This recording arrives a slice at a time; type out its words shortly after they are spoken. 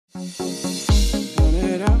Turn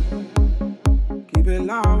it up, keep it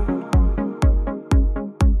loud.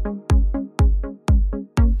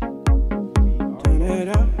 Turn it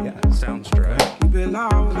up, Yeah, sounds dry. keep it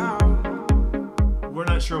loud. We're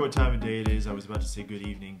not sure what time of day it is. I was about to say good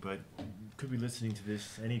evening, but could be listening to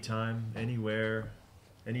this anytime, anywhere,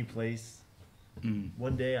 any place.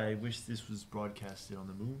 One day I wish this was broadcasted on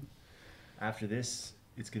the moon. After this,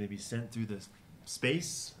 it's going to be sent through the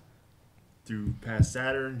space, through past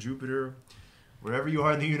Saturn, Jupiter, wherever you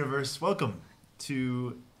are in the universe. Welcome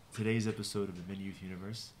to today's episode of the MidYouth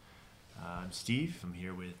Universe. I'm Steve. I'm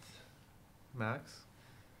here with Max.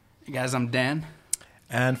 Hey guys, I'm Dan.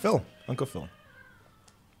 And Phil, Uncle Phil.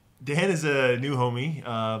 Dan is a new homie.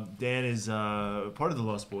 Dan is part of the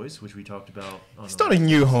Lost Boys, which we talked about. He's not a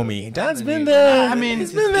new homie. Dan's been there. I mean,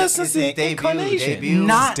 he's been there since the debut, incarnation.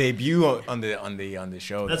 Not- His debut on the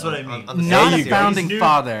show. That's though. what I mean. On the Not There a you go. founding He's new.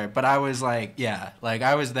 father, but I was like, yeah, like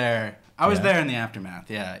I was there. I was Yeah. there in the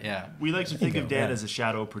aftermath. Yeah. We like to think you of go, Dan yeah. as a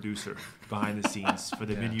shadow producer behind the scenes for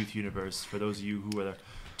the MidYouth Universe. For those of you who are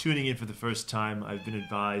tuning in for the first time, I've been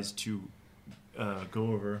advised to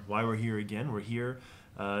go over why we're here again. We're here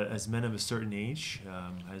as men of a certain age,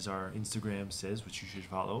 as our Instagram says, which you should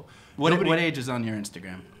follow. What Nobody- age is on your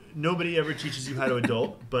Instagram? Nobody ever teaches you how to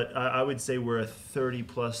adult, but I would say we're a 30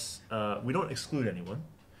 plus. We don't exclude anyone,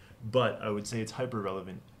 but I would say it's hyper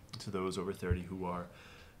relevant to those over 30 who are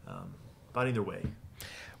finding their way.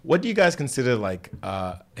 What do you guys consider like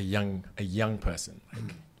a young person?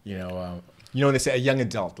 Like when they say a young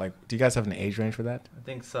adult. Like, do you guys have an age range for that? I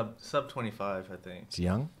think sub 25. I think. It's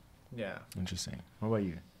young. Yeah. Interesting. What about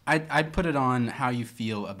you? I'd put it on how you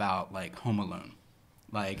feel about like Home Alone.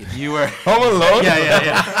 Like if you were Home Alone.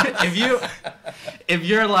 yeah. if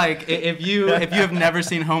you have never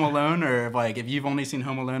seen Home Alone, or like if you've only seen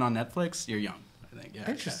Home Alone on Netflix, you're young. I think. Yeah.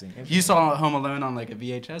 Interesting. You saw Home Alone on like a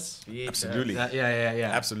VHS. VHS. Absolutely.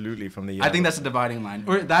 Yeah. Absolutely. From the. I think that's a dividing line,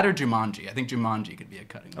 or that or Jumanji. I think Jumanji could be a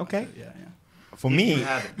cutting line. Okay. Yeah. For If me. you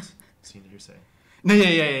haven't seen it, you're saying No,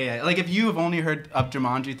 yeah. Like if you have only heard of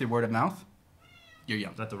Jumanji through word of mouth, you're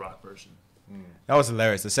young. not the rock version. That was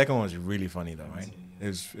hilarious. The second one was really funny though, right? Yeah.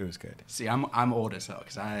 It was good. See, I'm old as hell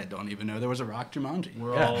because I don't even know there was a rock Jumanji.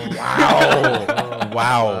 We're Yeah. all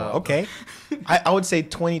Wow. Okay. I would say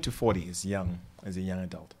 20 to 40 is young as a young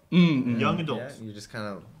adult. young Yeah, adults. you just kind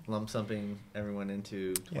of lump something everyone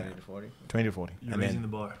into 20 Yeah. to 40. 20 to 40. You're and raising then, the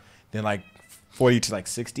bar. then like 40 to like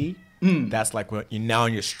 60. That's like when you're now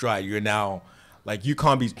in your stride. You're now like you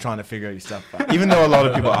can't be trying to figure your stuff out. Even though a lot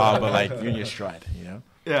of people are, but like you're in your stride, you know?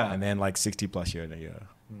 Yeah. And then like 60 plus you're I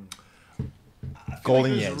feel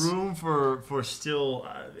golden like years. there's room for still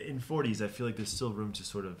in 40s. I feel like there's still room to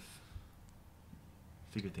sort of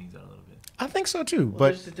figure things out a little bit. I think so too. Well, But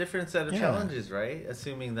there's a different set of yeah. challenges, right?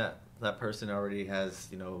 Assuming that person already has,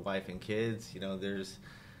 wife and kids. There's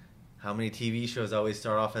how many TV shows always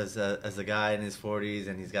start off as a guy in his 40s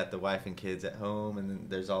and he's got the wife and kids at home, and then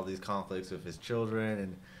there's all these conflicts with his children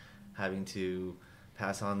and having to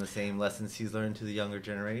pass on the same lessons he's learned to the younger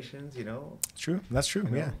generations. true. That's true.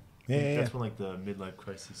 Yeah. Yeah. That's when like the midlife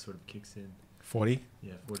crisis sort of kicks in. 40.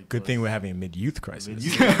 Yeah, 40. Good plus. thing we're having a mid-youth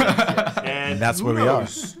crisis. And that's who where we are.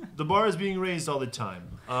 knows? The bar is being raised all the time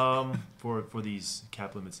for these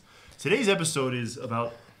cap limits. Today's episode is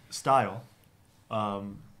about style.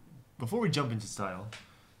 Before we jump into style,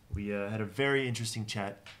 we had a very interesting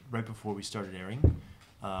chat right before we started airing.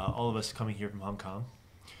 All of us coming here from Hong Kong.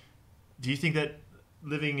 Do you think that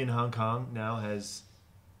living in Hong Kong now has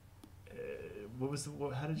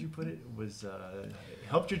how did you put it? Was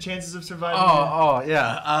helped your chances of surviving?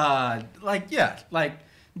 Yeah. Like,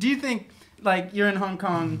 do you think like you're in Hong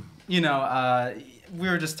Kong? We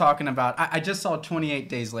were just talking about. I just saw 28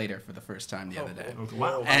 Days Later for the first time the other day. Okay,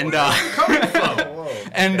 wow. And Whoa.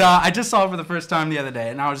 and I just saw it for the first time the other day,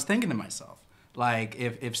 and I was thinking to myself, like,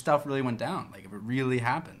 if stuff really went down, like if it really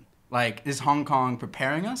happened, like is Hong Kong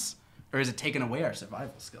preparing us, or is it taking away our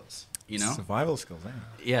survival skills? Survival skills,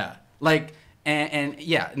 Yeah. Like, and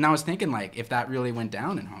I was thinking, like, if that really went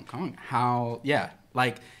down in Hong Kong,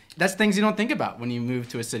 that's things you don't think about when you move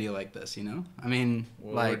to a city like this, I mean,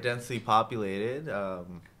 We're densely populated.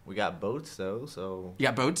 We got boats, though, so you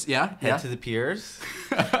got boats, yeah? head to the piers.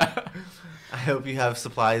 I hope you have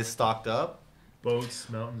supplies stocked up. Boats,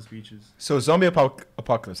 mountains, beaches. So zombie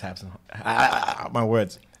apocalypse happens. My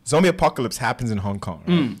words. Zombie apocalypse happens in Hong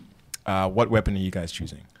Kong. Right? What weapon are you guys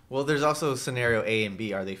choosing? Well, there's also scenario A and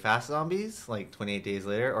B. Are they fast zombies, like 28 Days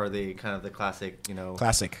Later, or are they kind of the classic,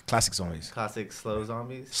 Classic zombies. classic slow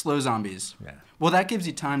zombies? Slow zombies. Yeah. Well, that gives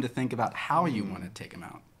you time to think about how you want to take them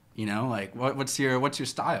out. Like, what's your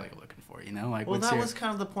style you're looking for? You know, like Well, what's that your... was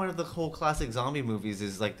kind of the point of the whole classic zombie movies.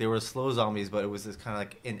 Is like they were slow zombies, but it was this kind of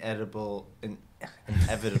like inevitable. You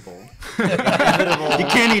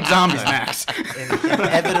can't eat zombies, Max.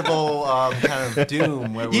 Inevitable kind of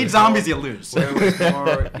doom. Where it You eat was zombies, more- you lose. Where it was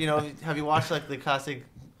more, have you watched like the classic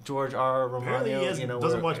George R. Apparently, Romano? he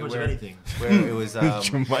doesn't watch much of anything. Where it was,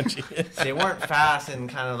 Jumanji. they weren't fast and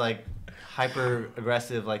kind of like hyper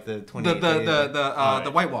aggressive like the 28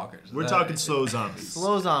 The White Walkers. We're talking slow zombies.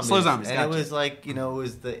 Slow zombies. Slow zombies, And gotcha. it was like, it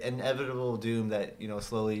was the inevitable doom that,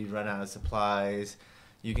 slowly you run out of supplies.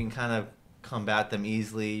 You can kind of combat them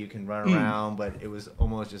easily. You can run around, but it was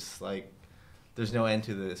almost just like there's no end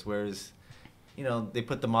to this. Whereas, they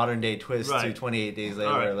put the modern day twist to Right. 28 days later,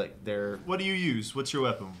 All right. where like they're. What do you use? What's your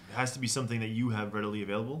weapon? It has to be something that you have readily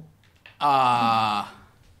available.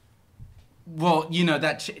 Well,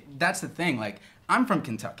 that's the thing. Like, I'm from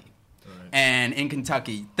Kentucky, Right. and in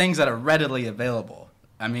Kentucky, things that are readily available.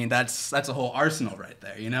 I mean, that's a whole arsenal right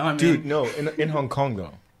there. I mean, Dude, no, in Hong Kong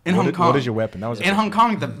though. In What Hong is- Kong. What is your weapon? That was in Hong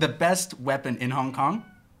Kong, the best weapon in Hong Kong,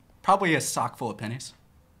 probably a sock full of pennies.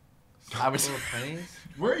 I would say. Pennies?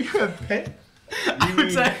 Where you have pen? I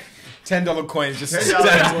would say. $10 coins. Just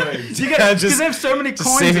 $10 coins. Because they have so many just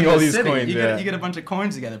coins saving in all the these city. coins, You yeah. get a bunch of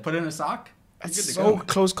coins together, put it in a sock. You're good to so go.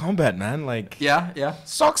 close combat, man. Like Yeah.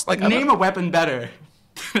 socks. Like Name a weapon better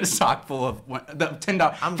than a sock full of the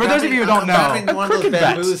 $10. I'm For those of you who don't know, grabbing one of those cricket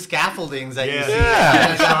bats. bamboo scaffoldings that you Yeah. see. Yeah.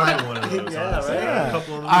 I started one of those. Yeah, honestly. right. A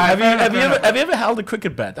couple of them. Have you ever held a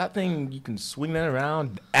cricket bat? That thing, you can swing that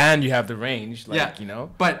around, and you have the range. Like, Yeah.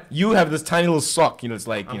 But you have this tiny little sock. It's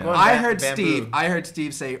like I'm you know. going I back heard to bamboo. I heard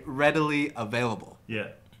Steve say readily available. Yeah.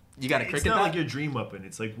 You got a It's cricket not bat? like your dream weapon.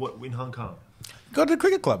 It's like what in Hong Kong. Go to the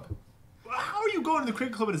cricket club How are you going to the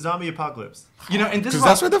cricket club in a zombie apocalypse? And this because is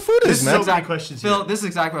that's where the food this is, is man. so many questions Phil, here. this is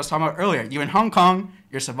exactly what I was talking about earlier. You're in Hong Kong.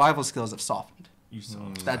 Your survival skills have softened. You saw.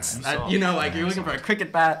 You're looking for a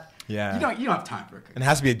cricket bat. Yeah. You don't have time for a cricket. And it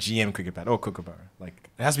has to be a GM cricket bat or kookaburra. Like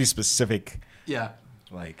it has to be specific, Yeah.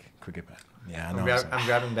 like cricket bat. Yeah, I know. I'm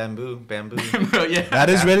grabbing bamboo. Yeah. That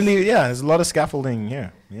is readily. Yeah, there's a lot of scaffolding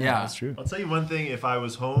here. Yeah, Yeah. that's true. I'll tell you one thing. If I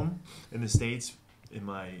was home in the States, in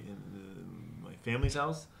my family's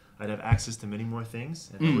house, I'd have access to many more things,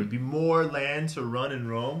 and there would be more land to run and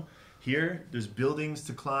roam. Here, there's buildings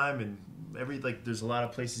to climb, and there's a lot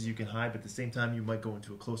of places you can hide. But at the same time, you might go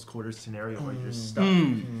into a close quarters scenario where you're stuck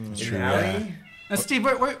in True, an alley. yeah. Now, Steve,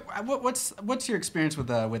 what's your experience with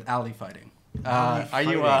alley fighting? Alley Are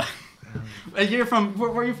you fighting. you're from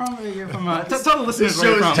where are you from? You're from tell the listeners This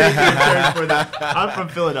where show you're is from. taking a turn for the. I'm from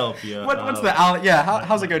Philadelphia. What's the alley? Yeah,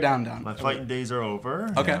 how's it go down? My fighting days are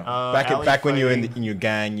over. Okay. Alley Back when you were fighting. in your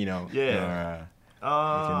gang, Yeah. your knuckle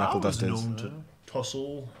I was dusters. known to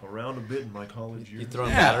tussle around a bit in my college years. You throwing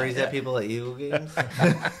Yeah. batteries at people at Eagle games?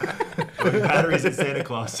 Throwing batteries at Santa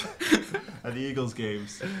Claus at the Eagles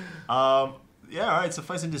games. Yeah, all right.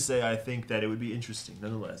 Suffice it to say, I think that it would be interesting,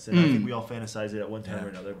 nonetheless, and I think we all fantasize it at one time or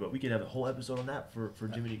another. But we could have a whole episode on that for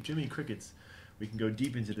Jiminy Crickets. We can go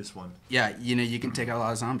deep into this one. Yeah, you can take out a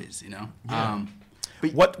lot of zombies. Yeah.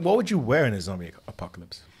 What would you wear in a zombie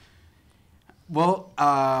apocalypse? Well,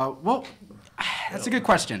 that's a good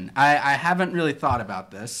question. I haven't really thought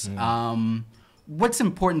about this. What's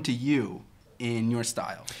important to you in your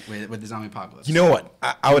style with the zombie apocalypse? You know what?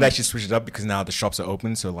 I would actually switch it up because now the shops are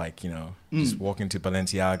open. So just walk into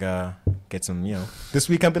Balenciaga, get some, this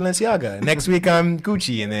week I'm Balenciaga, next week I'm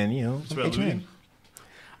Gucci, and then, It's about H&M. looting.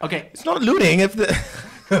 Okay, It's not looting. If the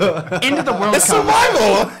end of the world it's comes.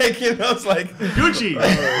 survival. It's like Gucci.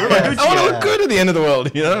 Where my Gucci I want to at? look good at the end of the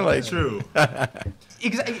world. Like True.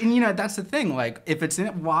 And that's the thing. Like, if it's in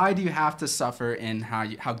it, why do you have to suffer in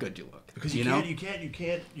how good you look? Because you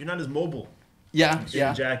can't. You're not as mobile. Yeah, Same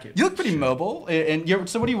yeah. jacket. You look pretty mobile. And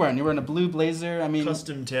so what are you wearing? You're wearing a blue blazer. I mean,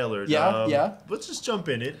 Custom tailored. Yeah, yeah. Let's just jump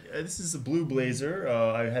in it. This is a blue blazer.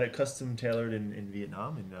 I had it custom tailored in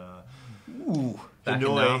Vietnam and ooh. Back in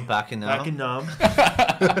Hanoi. Nam, back in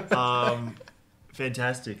Nam.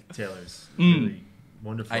 Fantastic tailors. Really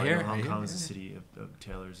wonderful. I hear know it, I Hong hear Kong it, is a yeah. city of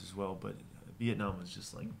tailors as well, but Vietnam was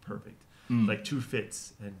just like perfect. Like 2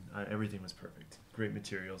 fits, and everything was perfect. Great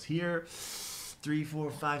materials. Here, 3, 4,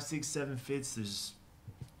 5, 6, 7 fits. There's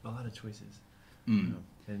a lot of choices, and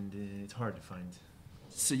it's hard to find.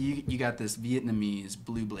 So you got this Vietnamese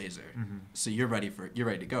blue blazer. So you're ready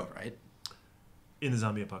to go, right? In the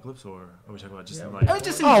zombie apocalypse, or are we talking about just in Oh, life?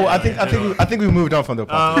 just in Oh, general. I think we moved on from the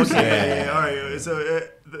apocalypse. Okay, all right. So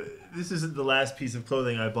this isn't the last piece of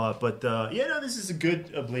clothing I bought, but this is a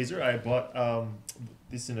good blazer. I bought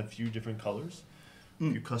this in a few different colors,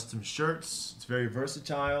 a few custom shirts. It's very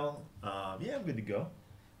versatile. I'm good to go.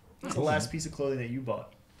 What's the last piece of clothing that you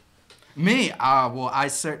bought? Me, well,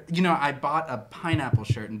 I bought a pineapple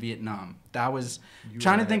shirt in Vietnam. That was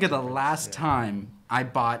trying to think of the last time I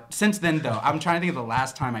bought. Since then, though, I'm trying to think of the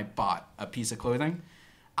last time I bought a piece of clothing.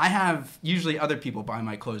 I have usually other people buy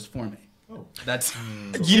my clothes for me. Oh, that's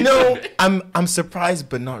I'm surprised,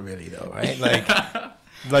 but not really though, right?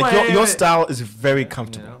 Like your style is very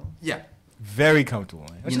comfortable. Yeah. Very comfortable,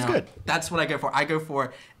 which is good. That's what I go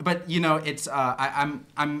for. But it's I'm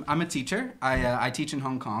a teacher. I teach in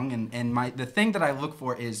Hong Kong, and the thing that I look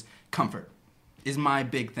for is comfort, is my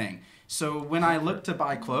big thing. So when I look to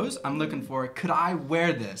buy clothes, I'm looking for, could I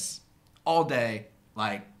wear this all day,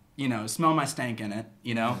 like, smell my stank in it,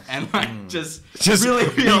 and like just really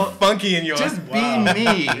feel funky in your just be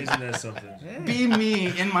me. Isn't that something? Be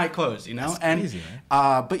me in my clothes, That's and crazy,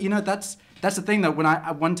 right? but that's the thing though. When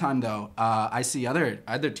one time though, I see other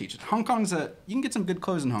teachers. Hong Kong's you can get some good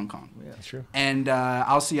clothes in Hong Kong. Yeah, sure. And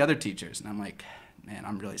I'll see other teachers, and I'm like, man,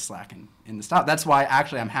 I'm really slacking in the style. That's why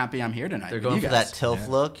actually I'm happy I'm here tonight. They're with going you for guys. that TILF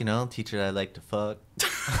look, teacher I like to fuck.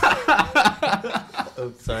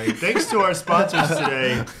 Oh, sorry. Thanks to our sponsors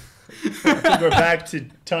today. We're back to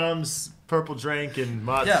Tom's purple drink and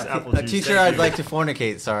Mott's apple A juice. teacher I'd like to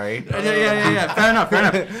fornicate, sorry. Yeah. Fair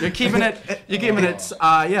enough. You're keeping it.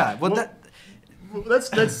 Yeah. Well, Let's.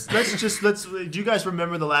 Do you guys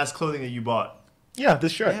remember the last clothing that you bought? Yeah,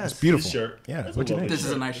 this shirt. Yes. It's beautiful. This shirt. Yeah, That's what'd you a lovely think? this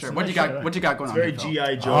is a nice It's shirt. a What you nice got? shirt. What you got going It's on? very here,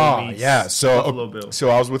 Phil? GI Joe meets Buffalo Bill. So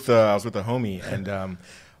I was with a homie and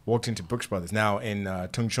walked into Brooks Brothers. Now in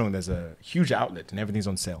Tung Chung, there's a huge outlet and everything's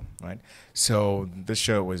on sale, right? So this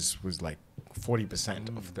shirt was like 40%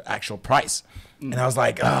 of the actual price, and I was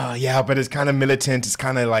like, oh yeah, but it's kind of militant. It's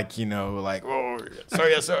kind of like oh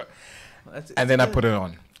sorry, yes sir. And then I put it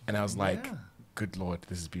on, and I was like, good lord,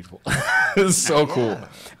 this is beautiful. This is so cool.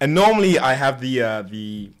 And normally I have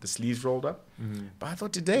the sleeves rolled up, but I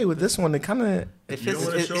thought today with this one, it kind of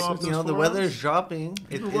The weather is dropping.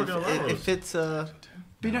 It fits.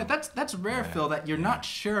 But that's rare, Phil, that you're not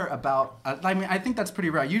sure about. I think that's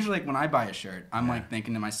pretty rare. Usually, like, when I buy a shirt, I'm like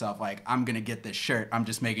thinking to myself, like, I'm gonna get this shirt. I'm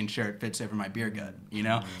just making sure it fits over my beer gut,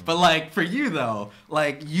 But like for you though,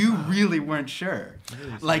 like you really weren't sure.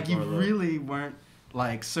 Like you really weren't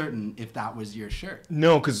like certain if that was your shirt.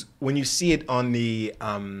 No, because when you see it on the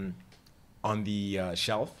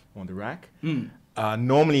shelf on the rack,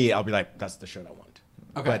 normally I'll be like, that's the shirt I want.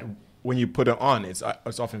 Okay. But when you put it on, it's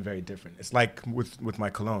often very different. It's like with my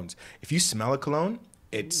colognes. If you smell a cologne,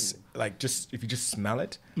 it's like if you just smell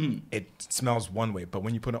it, it smells one way. But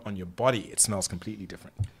when you put it on your body, it smells completely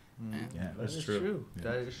different. Yeah, That's true. Yeah.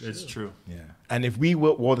 That is true. It's true. Yeah, and if we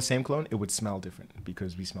wore the same cologne, it would smell different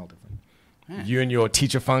because we smell different. Yeah. You and your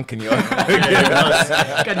teacher funk and your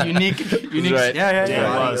Got a unique. Right. Yeah.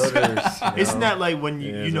 Yeah. Odors, Isn't that like when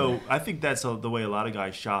Yeah, I think that's the way a lot of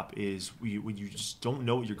guys shop is when you just don't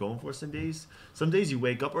know what you're going for some days. Some days you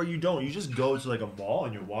wake up or you don't. You just go to like a mall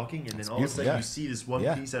and you're walking and then all of a beautiful, sudden yeah. you see this one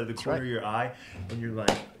Yeah, piece out of the that's corner right. of your eye and you're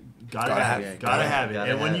like, gotta have it. gotta And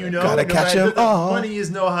have when it. you know, Gotta no catch matter- him. Oh. money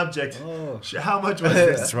is no object. Oh. How much was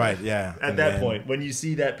this? That's right. Yeah. At And that then- point, when you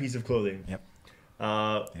see that piece of clothing. Yep.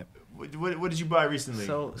 Yep. What did you buy recently?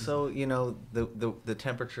 So the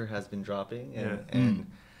temperature has been dropping, Yeah. and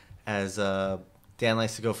as Dan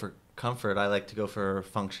likes to go for comfort, I like to go for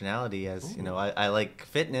functionality. As you know, I like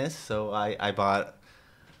fitness, so I bought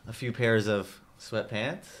a few pairs of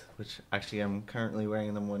sweatpants, which actually I'm currently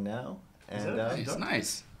wearing them one now. And It's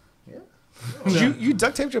nice. yeah. You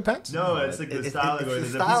duct taped your pants? No, it's like the style of it.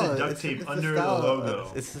 There's a piece of duct tape under the logo.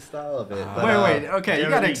 It's the style of it. Wait. Okay, you Gary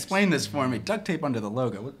gotta Weeks. explain this for me. Duct tape under the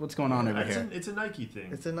logo. What's going on over here? It's a Nike thing.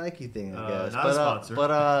 It's a Nike thing, I guess. Not a sponsor.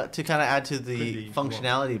 But to kind of add to Could the be.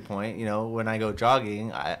 functionality point, when I go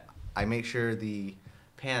jogging, I make sure the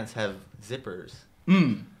pants have zippers.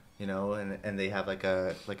 And they have like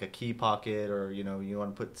a key pocket, or you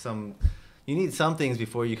want to put some. You need some things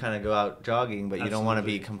before you kind of go out jogging, but you don't want to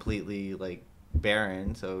be completely like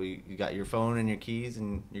barren. So you got your phone and your keys,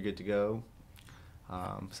 and you're good to go.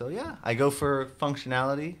 So yeah, I go for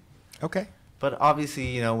functionality. Okay. But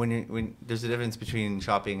obviously, when there's a difference between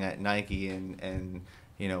shopping at Nike and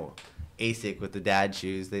ASIC with the dad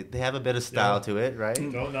shoes. They have a bit of style to it, right?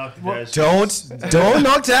 Don't knock the dad shoes. Don't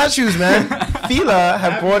knock dad shoes, man. Fila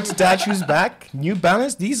have brought dad shoes back. New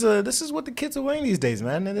Balance. This is what the kids are wearing these days,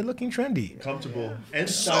 man, and they're looking trendy. Comfortable and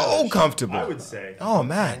So stylish, comfortable. I would say. Oh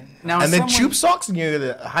man. Now, and then someone- tube socks,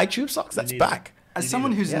 the high tube socks. That's need back. As You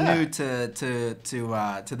someone need who's Yeah. new to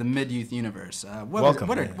the MidYouth Universe, Welcome,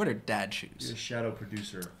 what yeah. are dad shoes? You're a shadow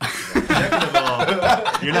producer. Second of all,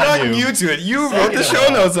 you're You're not not new. new to it. You Second wrote the of show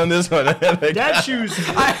all- notes on this one. Dad shoes.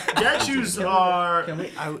 Dad shoes are.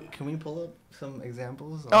 Can we pull up some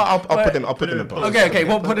examples? Oh, I'll put them. I'll put them in post. Okay.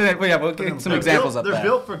 We'll put it. We'll get some examples up there. They're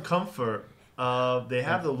built for comfort. They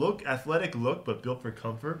have the athletic look, but built for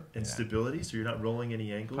comfort and stability, so you're not rolling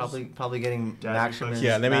any ankles. Probably getting maximum.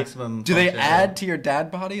 Maximum. Do they add to your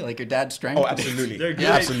dad body, like your dad's strength? Oh, absolutely. They're good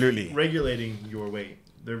absolutely regulating your weight.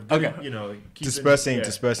 They're dispersing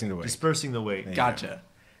the weight. Dispersing the weight. Yeah. Gotcha.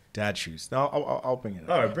 Dad shoes. No, I'll bring it up.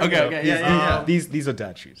 All right, bring it up. Yeah. These are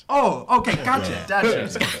dad shoes. Oh, okay, gotcha. Dad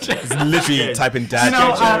shoes. Gotcha. It's literally type in dad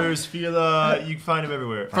Skechers, Fila, you can find them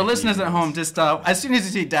everywhere. For listeners at home, just as soon as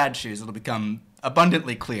you see dad shoes, it'll become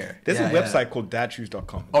abundantly clear. There's a website called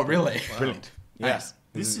dadshoes.com. Oh, really? Wow. Brilliant. Nice.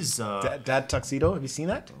 This is dad tuxedo. Have you seen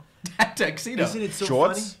that? Dad tuxedo. Isn't it so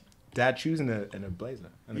Shorts, funny? dad shoes, and a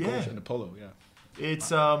blazer, and a polo. Yeah.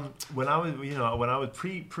 It's when I was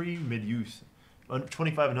pre mid-youth,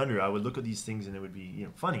 25 and under, I would look at these things and it would be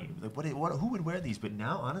funny. Like what who would wear these? But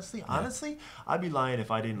now, honestly, I'd be lying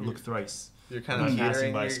if I didn't look thrice. You're kind of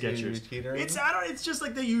passing by Skechers. It's just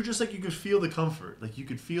like that. You could feel the comfort. Like you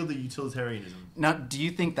could feel the utilitarianism. Now, do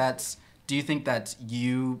you think that's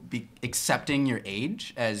you accepting your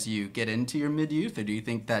age as you get into your mid-youth, or do you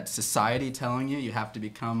think that society telling you have to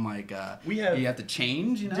become like you have to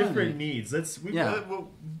change? Different needs. Let's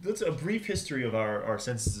a brief history of our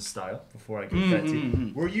senses of style before I get that to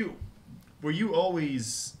you. Were you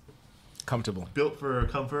always comfortable, built for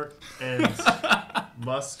comfort and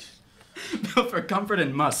musk? Built for comfort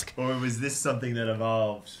and musk. Or was this something that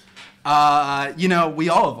evolved? We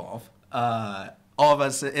all evolve. All of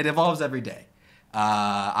us, it evolves every day.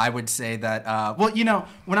 I would say that,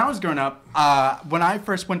 when I was growing up, when I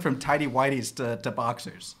first went from tighty whities to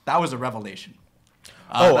boxers, that was a revelation.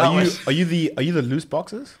 Are you the loose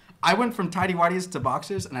boxers? I went from tighty whities to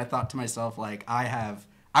boxers, and I thought to myself, like, I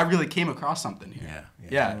really came across something here.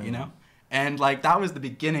 Yeah. And like that was the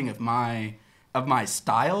beginning of my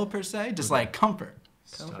style per se, just like comfort.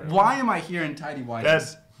 Why am I here in tighty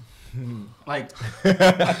whities?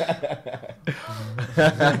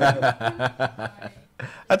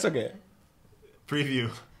 That's okay. Preview.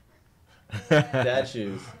 Dad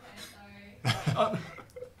shoes.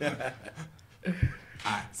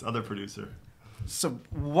 It's other producer. So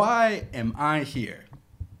why am I here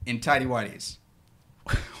in tighty whities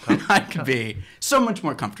when I could be so much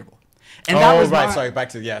more comfortable? And that was back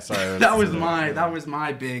to sorry. that was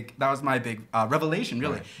my big revelation,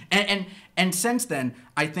 really. Right. And since then,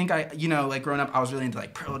 I think like growing up, I was really into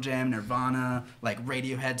like Pearl Jam, Nirvana, like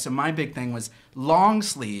Radiohead. So my big thing was long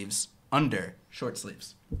sleeves under short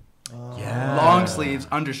sleeves. Long sleeves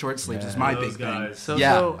under short sleeves is my big thing.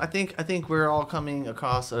 So I think we're all coming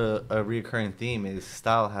across a recurring theme. Is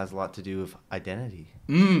style has a lot to do with identity.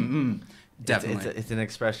 Definitely. It's an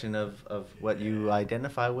expression of what you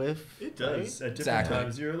identify with. It does right? at different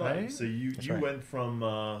times of your life. Right? So you went from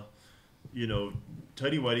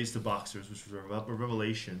tighty whities to boxers, which was a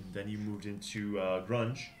revelation. Then you moved into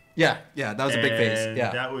grunge. Yeah, that was a big phase.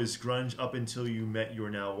 Yeah, that was grunge up until you met your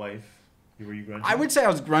now wife. Were you grunging? I would say I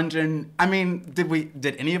was grunging. I mean,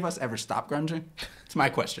 did any of us ever stop grunging? It's my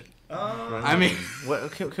question. I mean,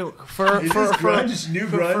 grunge, new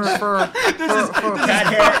grunge. For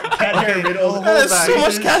cat hair riddle. There's so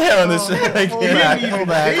much cat hair on this.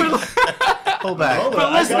 Hold back. For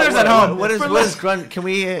listeners at home, what is grunge? Can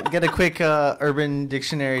we get a quick Urban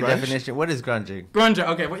Dictionary definition? What is grunging? Grunge.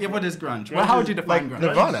 Okay, what is grunge? Well, how would you define grunge?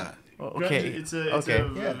 Nirvana. Okay. It's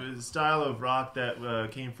a style of rock that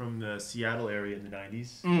came from the Seattle area in the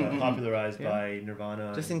 90s, popularized by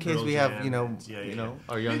Nirvana. Just in case we have,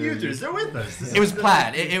 our younger users, they're with us. It was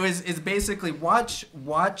plaid. It's basically watch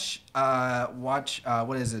what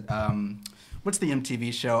is it? What's the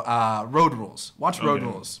MTV show? Road Rules. Watch Road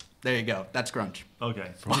Rules. There you go. That's grunge.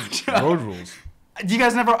 Okay. Road Rules. You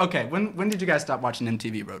guys never? Okay. When did you guys stop watching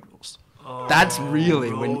MTV Road Rules? That's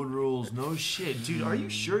really road rules. No shit, dude. Are you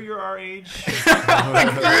sure you're our age?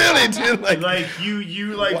 Really, dude? Like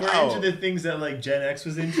you were into the things that like Gen X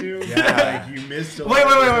was into. Yeah. Like you missed. Wait.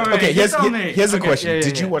 Okay, here's a question.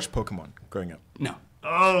 Did you watch Pokemon growing up? No.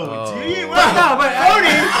 Did you? No, but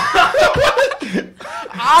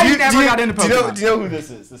I never got into Pokemon. Do you know who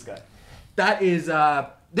this is? This guy. That is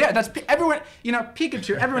that's everyone.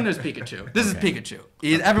 Pikachu. Everyone knows Pikachu. This is Pikachu.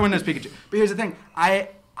 Everyone knows Pikachu. But here's the thing.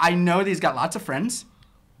 I know he's got lots of friends.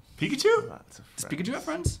 Pikachu? Does Pikachu have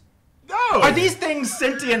friends? No. Are these things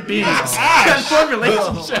sentient beings that form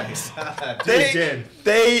relationships?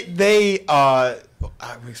 They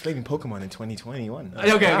we're explaining Pokemon in 2021.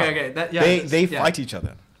 Okay. They fight each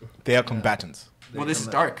other. They are combatants. Well, this is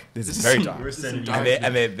dark. This is very dark.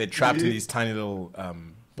 And they're trapped in these tiny little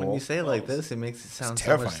when you say it like this, it makes it sound so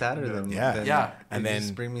terrifying. much sadder than Yeah. And they then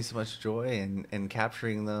just bring me so much joy and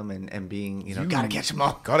capturing them and being gotta catch them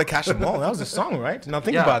all. Gotta catch them all. That was a song, right? Now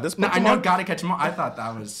think about this. No, Pokemon, I know, gotta catch them all. I thought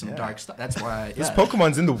that was some dark stuff. That's why. this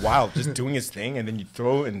Pokemon's in the wild, just doing its thing, and then you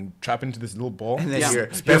throw and trap into this little ball. And then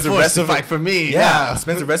you're spends the forced rest to of fight for me. Yeah,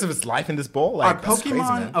 spends the rest of its life in this ball. Like, Are that's crazy,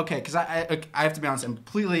 Pokemon man. okay? Because I have to be honest, I'm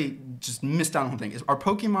completely just missed out on the whole thing. Are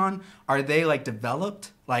Pokemon, are they like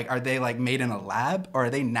developed? Like, are they like made in a lab, or are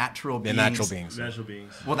they natural beings? They're natural beings. Natural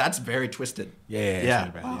beings. Well, that's very twisted. Yeah.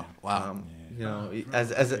 It's really bad, Wow.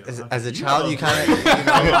 As a child, you kind of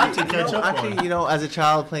as a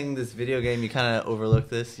child playing this video game, you kind of overlook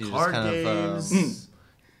this. You Card just kind games.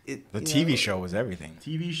 of The TV show was everything.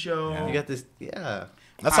 TV show. Yeah. You got this,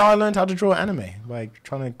 That's how I learned how to draw anime, like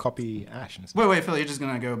trying to copy Ash and stuff. Wait, Phil, you're just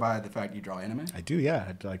gonna go by the fact you draw anime? I do, yeah. I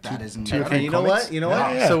had, like That two, isn't- two or And three And you know comics. what? You know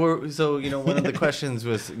what? Yeah. So one of the questions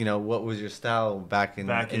was, what was your style back in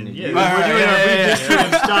Back in, the yeah, youth? we're doing a big history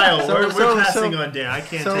of style. So- we're so- passing so- on Dan. I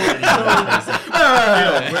can't so- take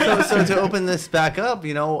it. So to open this back up,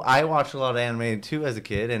 I watched a lot of anime too as a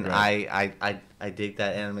kid, and Right. I dig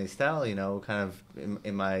that anime style. Kind of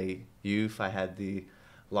in my youth, I had the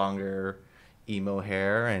longer emo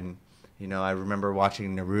hair, and I remember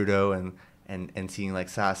watching Naruto and seeing like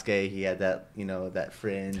Sasuke. He had that that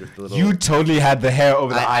fringe with the little. You totally had the hair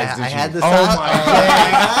over the eyes, did I you? had the. Oh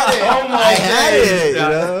my I had it.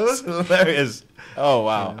 That's hilarious. Oh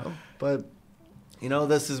wow. But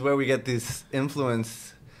this is where we get this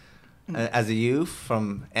influence as a youth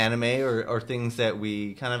from anime or things that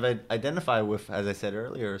we kind of identify with, as I said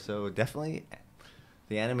earlier. So definitely,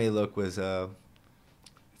 the anime look was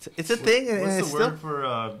it's a thing. And What's it's the still, word for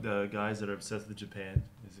the guys that are obsessed with Japan?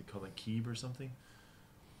 Is it called like Keeb or something?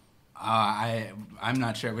 I'm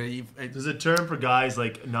not sure. But There's a term for guys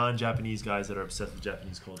like non-Japanese guys that are obsessed with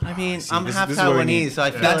Japanese culture. I mean, see, I'm this- half this is where we need- Taiwanese, so I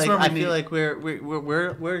feel That's where we like need- like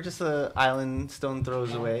we're just a island stone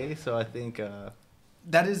throws away. So I think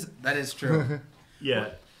that is true. Yeah.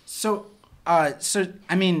 So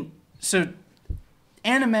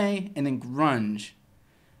anime and then grunge.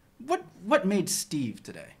 What made Steve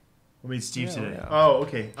today? What made Steve Yeah, today? yeah. Oh,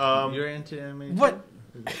 okay. you're into anime. What?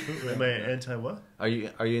 Am I anti what? Are you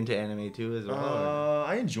into anime too as well? or-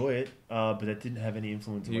 I enjoy it, but that didn't have any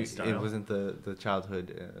influence on my it style. wasn't the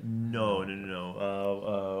childhood. No.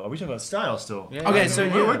 Are we talking about style still? Yeah. Okay, so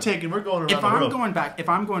we're going around If the I'm world. going back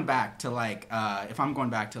to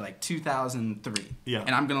like 2003, Yeah.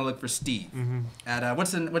 and I'm gonna look for Steve at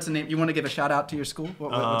what's the name? You want to give a shout out to your school?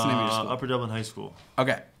 What's the name of your school? Upper Dublin High School.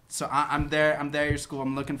 Okay, so I'm there at your school.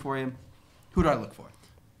 I'm looking for you. Who do I look for?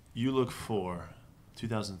 You look for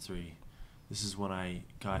 2003. This is when I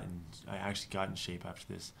actually got in shape after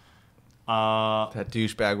this. That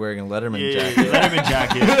douchebag wearing a Letterman Yeah, jacket. Letterman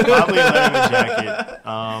jacket. Probably a Letterman jacket.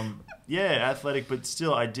 Yeah, athletic, but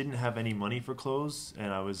still, I didn't have any money for clothes,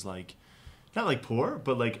 and I was like, not like poor,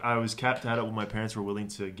 but like I was capped out at what my parents were willing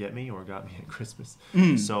to get me or got me at Christmas.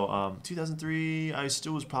 So 2003, I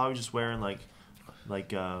still was probably just wearing like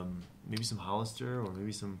maybe some Hollister or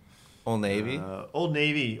maybe some Old Navy. Old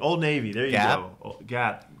Navy. There you Gap? go.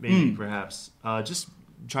 Gap, maybe, perhaps. Just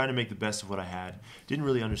trying to make the best of what I had. Didn't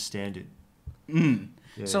really understand it. Yeah,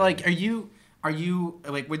 So yeah. like, are you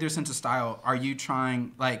like with your sense of style? Are you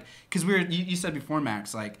trying like because you said before,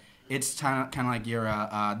 Max, like it's kind of like your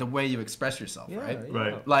the way you express yourself, right?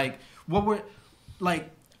 Right. Like what were like.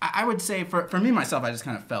 I would say for me myself, I just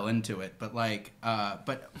kind of fell into it, but like,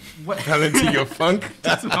 but what Fell into your funk.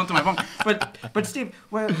 That's fell into my funk. But Steve,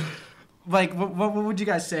 what would you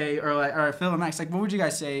guys say, or Phil and Max, like, what would you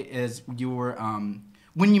guys say is your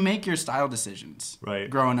when you make your style decisions, Right.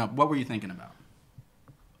 growing up, what were you thinking about?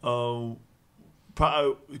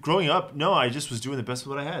 Growing up, no, I just was doing the best of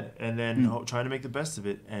what I had, and then trying to make the best of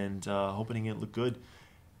it, and hoping it looked good.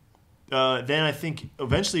 Then I think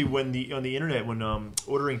eventually on the internet, when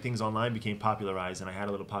ordering things online became popularized and I had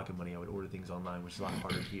a little pocket money, I would order things online, which is a lot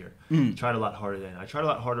harder here. Tried a lot harder then. I tried a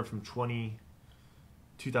lot harder from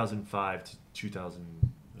 2005 to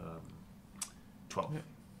 2012,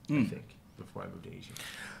 I think, before I moved to Asia.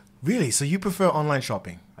 Really? So you prefer online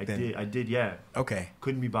shopping? I then? did, yeah. Okay.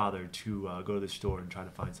 Couldn't be bothered to go to the store and try to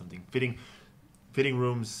find something. Fitting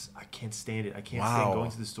rooms, I can't stand it. I can't stand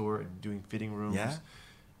going to the store and doing fitting rooms. Yeah?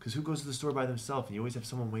 Because who goes to the store by themselves? And you always have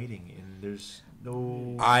someone waiting, and there's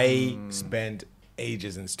no. I spend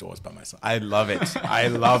ages in stores by myself. I love it. I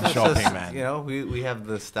love shopping, man. We have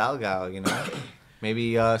the style gal.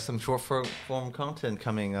 Maybe some short form content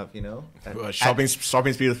coming up. Shopping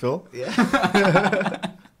speed with Phil. Yeah.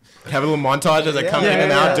 have a little montage as I come in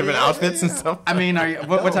and out, different outfits and stuff. I mean,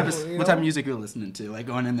 what type of music are you listening to? Like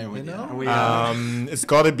going in there with you? Are we, it's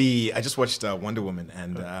got to be. I just watched Wonder Woman,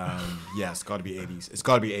 and it's got to be 80s. It's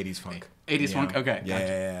got to be 80s funk. 80s funk. Okay.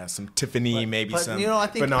 Yeah. Some Tiffany, maybe but, some I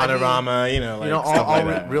think, Bananarama. Stuff all like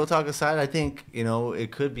that. real talk aside, I think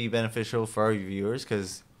it could be beneficial for our viewers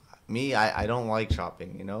because me, I don't like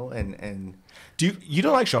shopping, and. Do you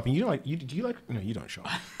don't like shopping? Do you like? No, you don't shop.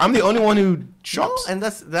 I'm the only one who shops. No, and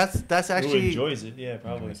that's Who actually enjoys it? Yeah,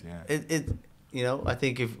 probably. Yeah. I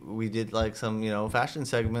think if we did like some fashion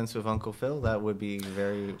segments with Uncle Phil, that would be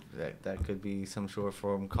that could be some short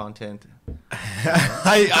form content.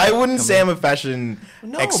 I wouldn't say I'm a fashion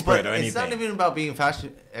expert but or anything. it's not even about being a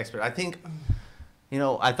fashion expert. I think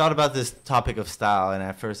I thought about this topic of style, and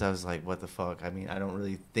at first I was like, what the fuck? I mean, I don't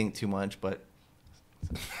really think too much, but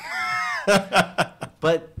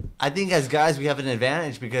but I think as guys we have an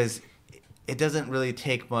advantage because it doesn't really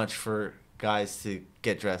take much for guys to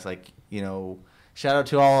get dressed. Like, shout out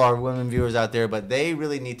to all our women viewers out there, but they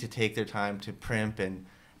really need to take their time to primp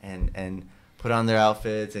and put on their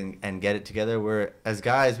outfits and get it together. Where as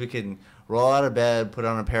guys we can roll out of bed, put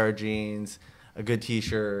on a pair of jeans, a good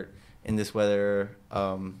t-shirt in this weather,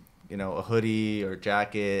 a hoodie or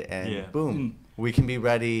jacket, and boom, we can be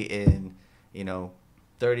ready in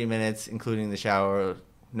 30 minutes, including the shower,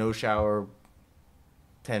 no shower,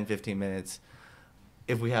 10, 15 minutes,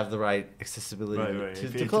 if we have the right accessibility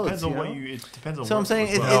to clothes. Depends on what you. It depends on. So I'm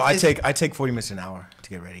saying I take 40 minutes an hour to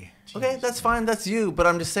get ready. Okay, that's fine. That's you. But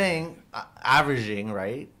I'm just saying, averaging,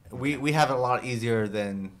 right? We have it a lot easier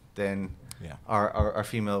than our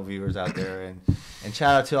female viewers out there, and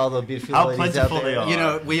shout out to all the beautiful How ladies out plentiful they there.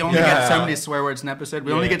 are. we only get so many swear words in an episode.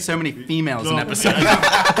 We only get so many females in an episode.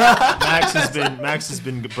 Max has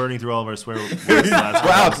been burning through all of our swear words.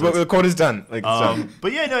 Wow, the quota's done. Like,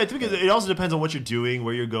 but I think it also depends on what you're doing,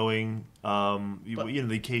 where you're going. The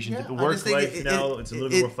occasion, the work life now it's a little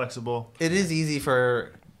bit more flexible. It is easy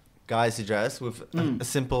for guys to dress with a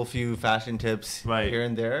simple few fashion tips here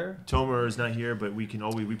and there. Tomer is not here, but we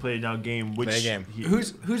play a now game. Play a game.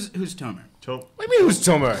 Who's Tomer? What do you mean who's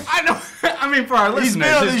Tomer? I know. I mean, for our listeners, He's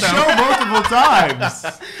been on the show multiple times.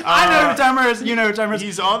 I know who Tomer is. You know who Tomer is.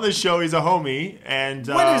 He's on the show. He's a homie. And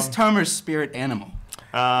what is Tomer's spirit animal?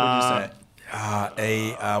 What would you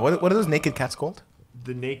say? What are those naked cats called?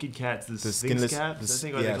 The naked cats, the Sphinx skinless, cat. I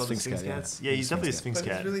think they call Sphinx Sphinx cat, cats. yeah. Yeah, he's definitely a Sphinx But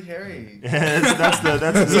cat. it's really hairy. that's the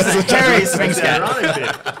Hairy Sphinx cat. ironic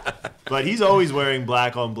bit. But he's always wearing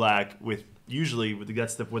black on black with. Usually,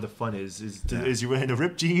 that's where the fun is you're wearing the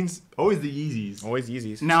ripped jeans, always the Yeezys. Always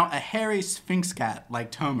Yeezys. Now, a hairy Sphinx cat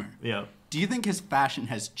like Tomer. Yeah. Do you think his fashion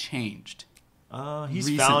has changed? He's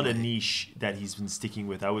recently found a niche that he's been sticking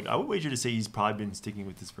with. I would wager to say he's probably been sticking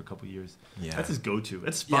with this for a couple of years. Yeah. That's his go-to.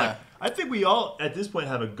 That's fun. Yeah. I think we all at this point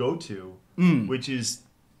have a go-to, which is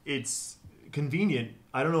it's convenient.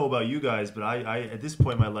 I don't know about you guys, but I at this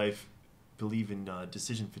point in my life believe in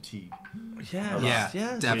decision fatigue. Yes,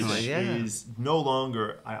 definitely. Which is no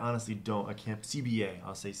longer. I honestly don't. I can't. CBA.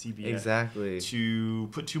 I'll say CBA. Exactly. To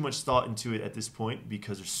put too much thought into it at this point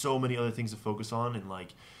because there's so many other things to focus on, and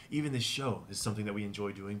like even this show is something that we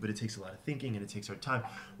enjoy doing, but it takes a lot of thinking and it takes our time,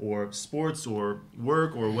 or sports or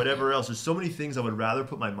work or whatever else. There's so many things I would rather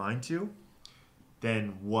put my mind to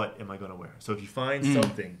than what am I going to wear. So if you find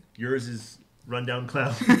something, yours is rundown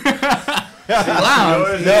clown. Clown?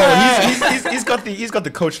 No, he's got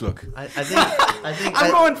the coach look. I think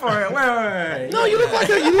I'm going for it. Wait. No, you look like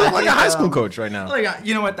a high school coach right now. Like,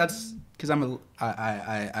 you know what? That's because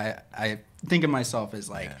I think of myself as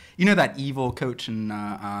like, that evil coach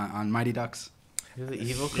on Mighty Ducks. You're the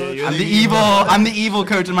evil coach. you're I'm the evil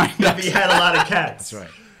coach in Mighty Ducks. He had a lot of cats.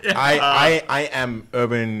 That's right. I am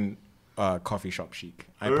urban coffee shop chic.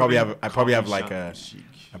 I probably have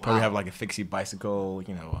like a fixie bicycle.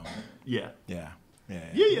 Yeah. Yeah.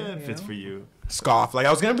 It fits for you. Scarf. Like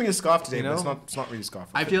I was gonna bring a scarf today, but it's not really a scarf.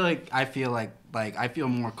 I feel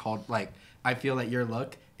more called like I feel that your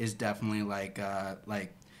look is definitely like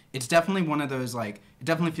it's definitely one of those like it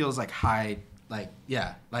definitely feels like high like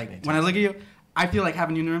when I look at you I feel like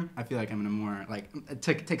having you in the room I feel like I'm in a more like it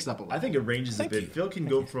takes it up a little. I think it ranges a bit. Phil can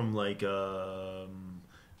go from like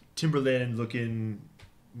Timberland looking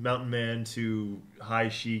mountain man to high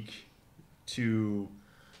chic to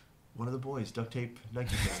one of the boys, duct tape,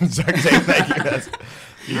 Nike fans. Duct tape, Nike.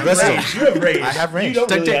 You have range. I have range. You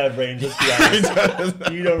don't really have range. Let's be honest.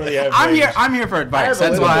 You don't really have range. I'm here for advice.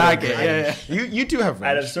 That's why I get. Yeah. You do have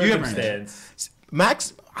range. Out of circumstance.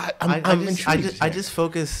 Max, I'm intrigued. I just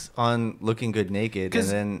focus on looking good naked, and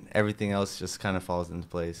then everything else just kind of falls into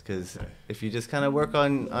place. Because if you just kind of work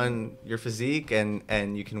on your physique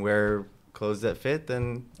and you can wear clothes that fit,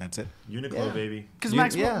 then That's it. Uniqlo, Yeah. baby. Because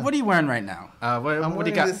Max, Yeah. what are you wearing right now? What I'm do wearing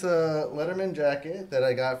you got? this Letterman jacket that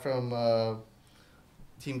I got from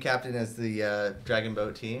team captain as the Dragon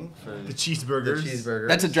Boat team for The cheeseburgers. The cheeseburgers.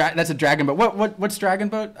 That's a dragon boat. What's dragon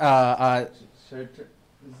boat?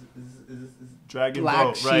 Dragon Black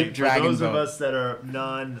boat, sheep right? dragon For those of boat. us that are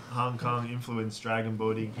non-Hong Kong influenced, dragon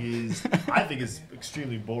boating is, I think, it's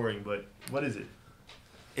extremely boring. But what is it?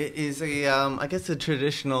 It is a I guess a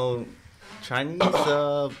traditional Chinese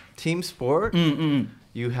team sport.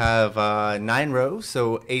 You have 9 rows,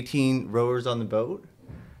 so 18 rowers on the boat,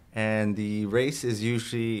 and the race is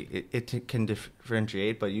usually it can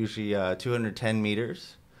differentiate, but usually 210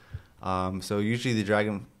 meters. So usually the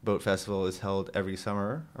Dragon Boat Festival is held every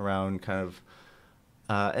summer around kind of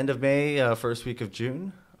end of May, first week of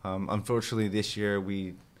June. Unfortunately, this year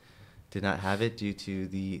we did not have it due to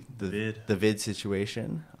the vid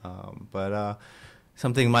situation. But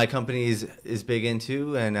something my company is big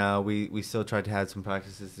into, and we still tried to have some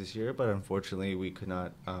practices this year, but unfortunately we could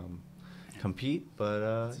not compete.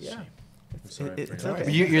 But yeah. It's okay.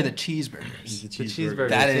 You're the cheeseburgers. He's the The cheeseburger. cheeseburgers,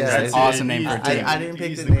 That is yeah. an awesome name for a team. I didn't pick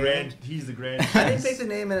He's the name. He's the grand. I didn't pick the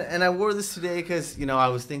name, and I wore this today because I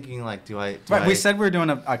was thinking like, We said we were doing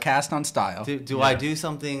a cast on style. do Yeah. I do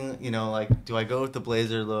something like do I go with the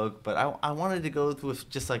blazer look? But I wanted to go with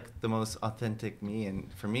just like the most authentic me, and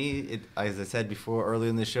for me, as I said before earlier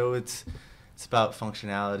in the show, it's about As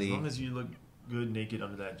functionality. long as you look good naked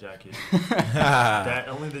under that jacket. That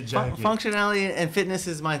only the jacket. Functionality and fitness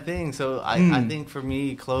is my thing, so I think for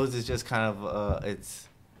me, clothes is just kind of it's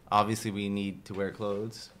obviously we need to wear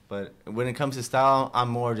clothes, but when it comes to style, I'm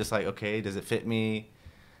more just like, okay, does it fit me?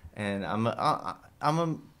 And I'm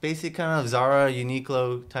a basic kind of Zara,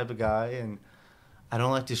 Uniqlo type of guy, and I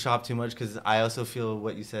don't like to shop too much because I also feel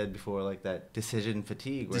what you said before, like that decision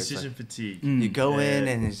fatigue. Where Decision it's fatigue. like, you go in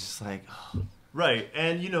Yeah. and it's just like, oh, Right,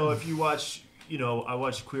 and if you watch, I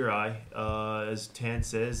watch Queer Eye, as Tan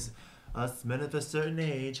says, us men of a certain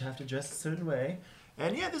age have to dress a certain way.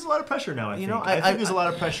 And yeah, there's a lot of pressure now, I think. I think there's a lot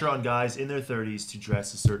of pressure on guys in their 30s to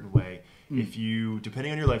dress a certain way. If you,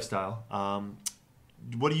 depending on your lifestyle,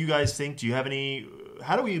 what do you guys think? Do you have any,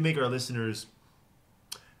 how do we make our listeners,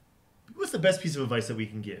 what's the best piece of advice that we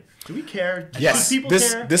can give? Do we care? Yes, Do people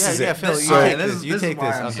this care? is yeah, it. Phil, So- you take this. You this is take why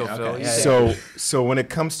this, I'm Uncle here. Phil. Okay, You yeah, take it. So when it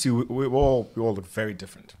comes to we all look very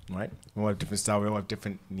different, right? We all have different style. We all have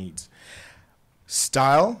different needs.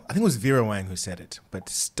 Style, I think it was Vera Wang who said it, but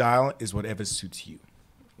style is whatever suits you,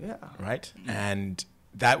 Yeah. right? And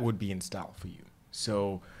that would be in style for you.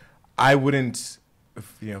 So I wouldn't,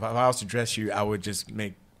 if I was to dress you, I would just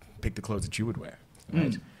pick the clothes that you would wear,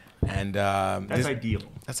 right? And That's ideal,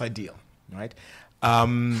 That's ideal, right?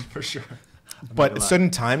 for sure. But at certain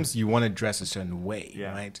times you want to dress a certain way,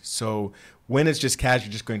 Yeah. right? So when it's just casual,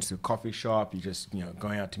 you're just going to the coffee shop, you're just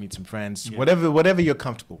going out to meet some friends, Yeah. whatever you're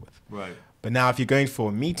comfortable with. Right. But now if you're going for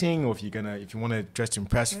a meeting or if you want to dress to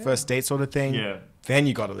impress, first date sort of thing, Yeah. then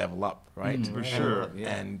you got to level up, right? For sure.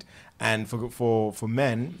 Yeah. And for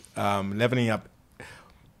men, leveling up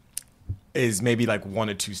is maybe like 1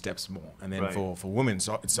 or 2 steps more, and then Right. for women,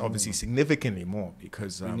 so it's obviously significantly more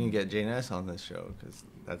because We need to get Jane S on this show because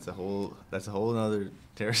that's a whole other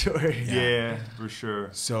territory. Yeah, for sure.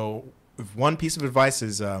 So, if one piece of advice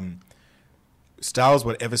is style is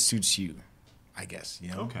whatever suits you, I guess.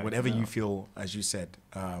 Okay. Whatever you feel, as you said,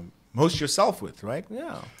 most yourself with, right?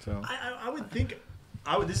 Yeah. So I would think,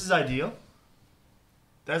 this is ideal.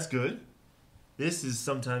 That's good. This is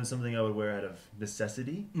sometimes something I would wear out of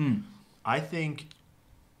necessity. I think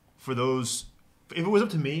for those, if it was up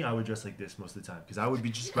to me, I would dress like this most of the time because I would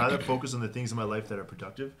be just rather focused on the things in my life that are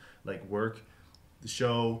productive, like work, the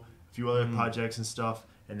show, a few other projects and stuff,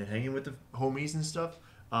 and then hanging with the homies and stuff.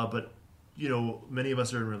 But many of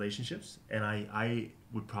us are in relationships, and I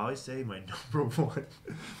would probably say my number one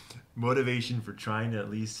motivation for trying to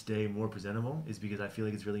at least stay more presentable is because I feel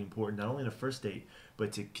like it's really important, not only in a first date,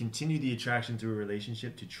 but to continue the attraction through a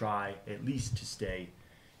relationship, to try at least to stay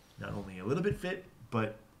not only a little bit fit,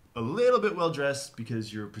 but a little bit well dressed,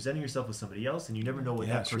 because you're presenting yourself with somebody else, and you never know what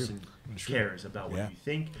Yeah, that true. person True. cares about what Yeah. you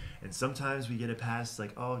think. And sometimes we get it past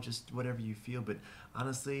like, oh, just whatever you feel. But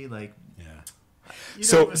honestly, like, yeah. you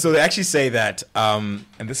So know, they actually say that, and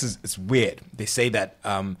it's weird. They say that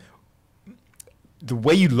the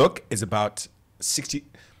way you look is about 60.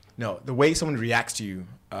 No, the way someone reacts to you,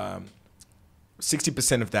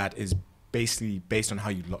 60% of that is basically based on how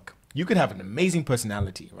you look. You could have an amazing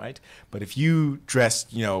personality, right? But if you dress,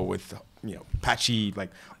 with patchy,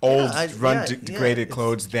 like old, degraded it's-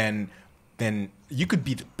 clothes, then you could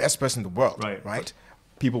be the best person in the world, Right. right?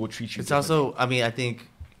 People will treat you. It's differently. also, I think,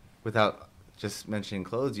 without just mentioning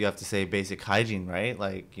clothes, you have to say basic hygiene, right?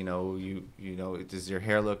 Like, you know, does your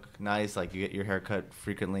hair look nice? Like, you get your hair cut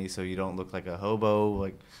frequently so you don't look like a hobo.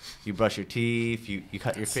 Like, you brush your teeth, you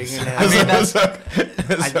cut your fingernails. I mean, that's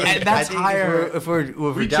I think higher. If we're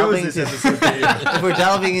delving if we're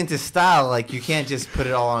delving into style, like, you can't just put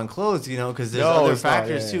it all on clothes, you know, because there's other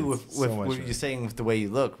factors too. With what you're saying with the way you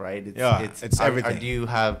look, right? It's everything.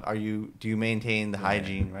 Do you maintain the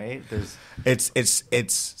hygiene, right? It's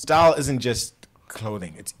style isn't just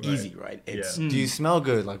clothing. It's easy, right? It's do you smell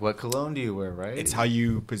good? Like, what cologne do you wear, right? it's how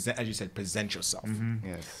you present, as you said, present yourself.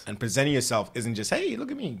 Yes. And presenting yourself isn't just, hey,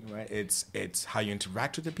 look at me, right? It's how you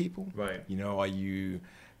interact with the people. Right. You know, are you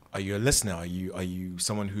a listener? Are you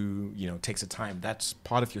someone who, you know, takes the time? That's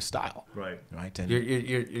part of your style. Right. Right. And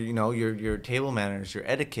your table manners, your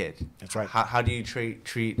etiquette. That's right. How do you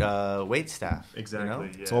treat wait staff? Exactly. You know?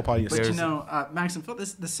 Yeah. it's all part of your But style. you know, Max and Phil,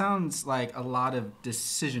 this sounds like a lot of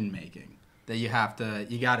decision making that you got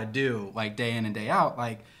to do, like, day in and day out.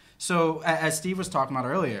 Like, so as Steve was talking about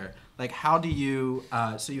earlier, like, how do you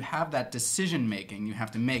so you have that decision making you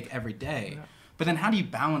have to make every day, but then how do you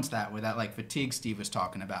balance that with that, like, fatigue Steve was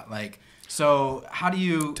talking about? Like, so how do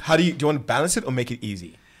you do you want to balance it or make it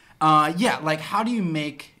easy? like, how do you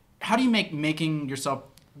make making yourself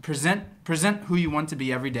present who you want to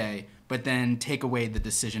be every day, but then take away the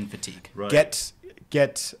decision fatigue? Right.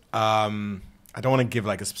 Get I don't want to give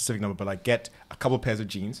like a specific number, but like get a couple pairs of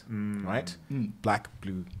jeans, right? Black,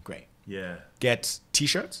 blue, gray. Yeah. Get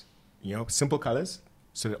t-shirts, you know, simple colors,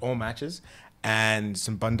 so that it all matches, and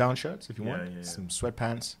some button-down shirts if you want, some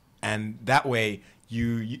sweatpants, and that way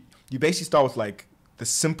you basically start with like the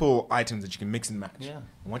simple items that you can mix and match. Yeah.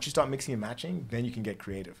 And once you start mixing and matching, then you can get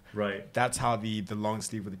creative. Right. That's how the long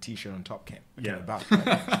sleeve with the t-shirt on top came Yeah. about.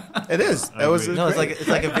 Right? It is. I agree. No, great. it's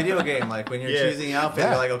like a video game. Like, when you're Yeah. choosing an outfit, Yeah.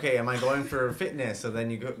 you're like, okay, am I going for fitness? So then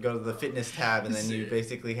you go to the fitness tab, and then you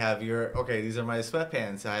basically have these are my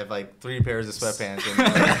sweatpants. I have like 3 pairs of sweatpants.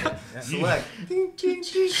 And select.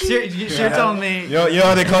 You're telling me. You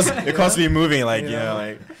know they constantly moving, like, you know,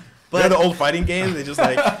 like. But the old fighting games, they just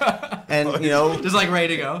like, And, you know, Just like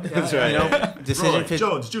ready to go. that's right. you know, decision Roy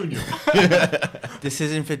Jones Jr.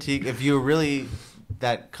 decision fatigue. If you're really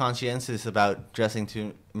that conscientious about dressing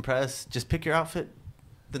to impress, just pick your outfit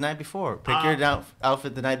the night before. Pick your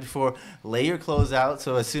outfit the night before. Lay your clothes out,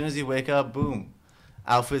 so as soon as you wake up, boom,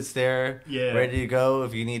 outfit's there, ready to go.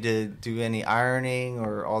 If you need to do any ironing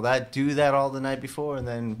or all that, do that all the night before, and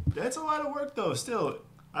then. That's a lot of work, though. Still,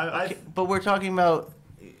 Okay, but we're talking about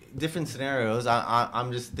different scenarios.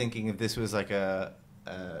 I'm just thinking if this was like a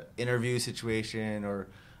interview situation or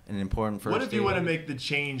an important first. What if you date. want to make the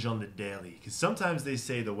change on the daily? Because sometimes they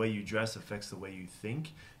say the way you dress affects the way you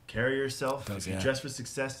think, carry yourself. Does, if you yeah. dress for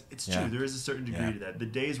success, it's Yeah. true. There is a certain degree Yeah. to that. The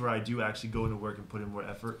days where I do actually go into work and put in more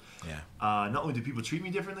effort, not only do people treat me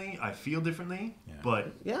differently, I feel differently,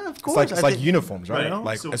 but Yeah, of It's course. like uniforms, right? Right.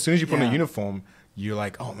 Like So- as soon as you put on Yeah. a uniform, you're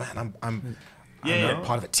like, oh man, I'm Yeah.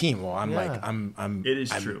 part of a team, or I'm Yeah. like I'm It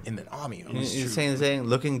is I'm true. in the army. You're saying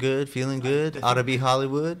looking good, feeling good, ought to be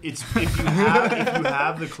Hollywood. it's if you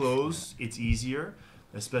have the clothes, it's easier.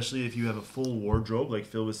 Especially if you have a full wardrobe, like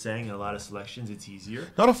Phil was saying, and a lot of selections, it's easier.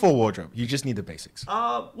 Not a full wardrobe. You just need the basics.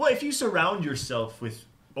 Well, if you surround yourself with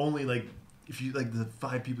only if you like the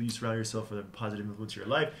 5 people you surround yourself with a positive influence in your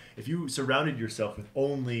life, if you surrounded yourself with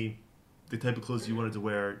only the type of clothes you wanted to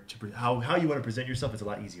wear, how you want to present yourself, it's a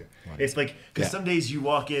lot easier. Right. It's like, because Yeah. some days you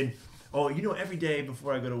walk in, every day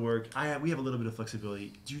before I go to work, we have a little bit of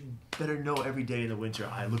flexibility. You better know every day in the winter,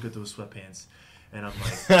 I look at those sweatpants. And I'm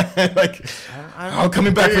like, like, I'm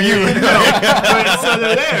coming back for you. but, so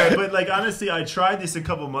they're there. But like, honestly, I tried this a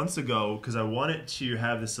couple months ago because I wanted to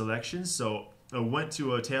have the selection. So I went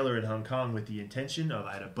to a tailor in Hong Kong with the intention of,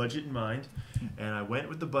 I had a budget in mind, and I went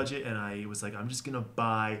with the budget, and I was like, I'm just gonna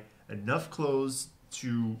buy enough clothes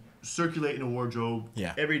to circulate in a wardrobe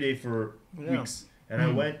every day for weeks. And I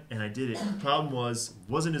went and I did it. Problem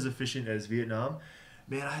wasn't as efficient as Vietnam.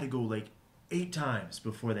 Man, I had to go like 8 times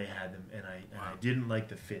before they had them, and I didn't like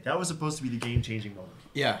the fit. That was supposed to be the game-changing moment.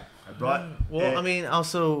 Yeah. I brought. Well, I mean,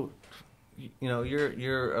 also, you know,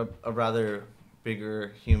 you're a rather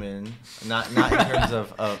bigger human, not in terms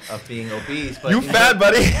of being obese, but You fat,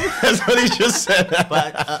 buddy. That's what he just said.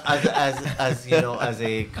 But as you know, as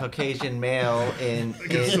a Caucasian male in I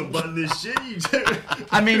can still button this shit.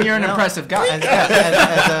 I mean, you're an No. impressive guy.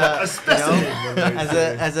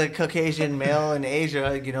 as a Caucasian male in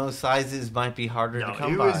Asia, you know, sizes might be harder to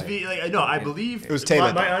come by. I believe It was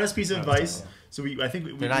tailored, my though. honest piece of advice. So I think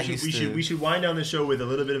we should wind down the show with a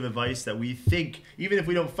little bit of advice that we think, even if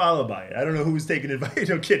we don't follow by it. I don't know who's taking advice.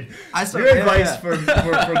 No kidding. Your advice for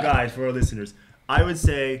guys, for our listeners. I would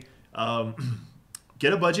say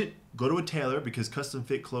Get a budget. Go to a tailor because custom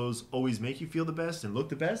fit clothes always make you feel the best and look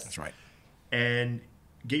the best. That's right. And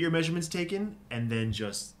get your measurements taken, and then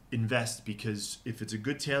just invest, because if it's a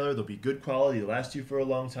good tailor, they'll be good quality. They'll last you for a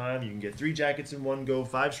long time. You can get 3 jackets in one go,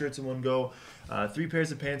 5 shirts in one go, 3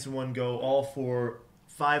 pairs of pants in one go, all for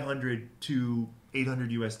 $500 to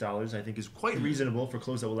 $800 I think is quite reasonable for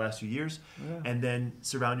clothes that will last you years. Yeah. And then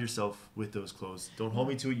surround yourself with those clothes. Don't hold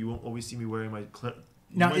me to it. You won't always see me wearing my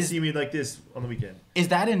you might see me like this on the weekend. Is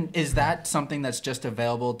that something that's just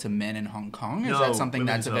available to men in Hong Kong? Or is that something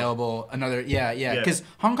that's available because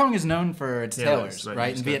Hong Kong is known for its tailors,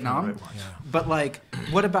 right? In Vietnam. But like,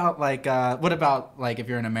 what about if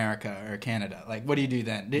you're in America or Canada? Like, what do you do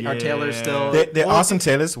then? Are tailors still? They're awesome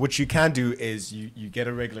tailors. What you can do is you get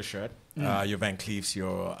a regular shirt, your Van Cleefs,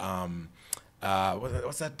 your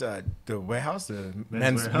what's that? The warehouse, the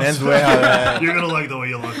men's warehouse. You're gonna like the way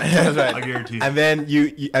you look. That's right. I guarantee you. And then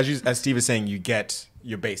you as Steve is saying, you get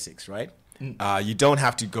your basics, right? You don't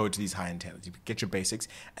have to go to these high-end tailors. You get your basics,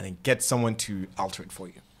 and then get someone to alter it for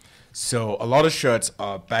you. So a lot of shirts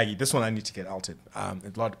are baggy. This one I need to get altered. A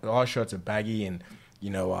lot of shirts are baggy, and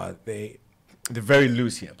they're very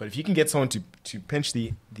loose here. But if you can get someone to pinch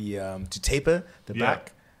to taper the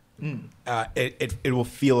back. It will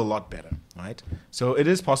feel a lot better, right? So it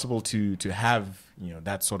is possible to have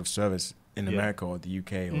that sort of service in America or the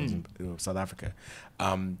UK or South Africa.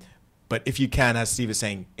 But if you can, as Steve is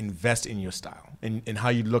saying, invest in your style, in how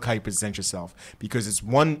you look, how you present yourself, because it's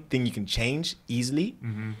one thing you can change easily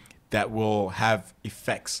that will have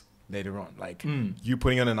effects later on. Like you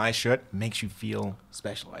putting on a nice shirt makes you feel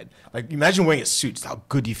special, right? Like imagine wearing a suit. It's how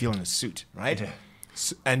good you feel in a suit, right? Yeah.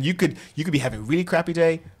 And you could be having a really crappy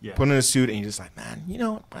day, put on a suit, and you're just like, man,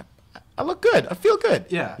 I look good. I feel good.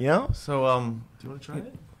 Yeah. So, do you want to try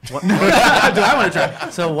it? Do I want to try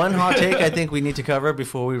it? So one hot take I think we need to cover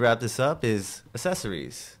before we wrap this up is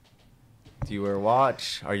accessories. Do you wear a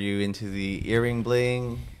watch? Are you into the earring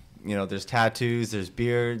bling? There's tattoos, there's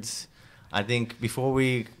beards. I think before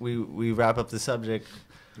we wrap up the subject,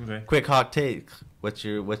 quick hot take. What's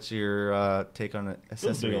your take on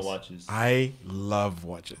accessories? Watches. I love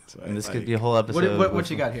watches. Right? And this could be a whole episode. What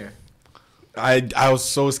you got here? I was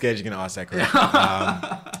so scared you're gonna ask that question.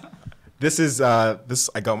 This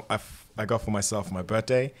I got for myself for my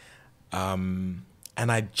birthday, and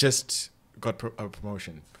I just got a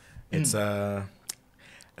promotion. It's a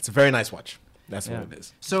very nice watch. That's what it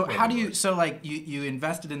is. So how do you? So like you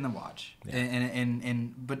invested in the watch,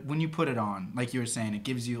 and but when you put it on, like you were saying, it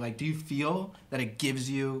gives you like. Do you feel that it gives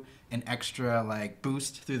you an extra like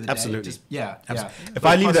boost through the day? Absolutely. Just, yeah. If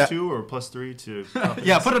I leave that +2 or +3 to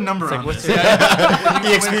put a number on it. When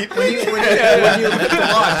you lift the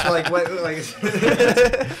watch, like what?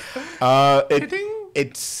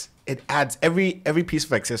 It adds every piece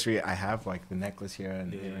of accessory I have, like the necklace here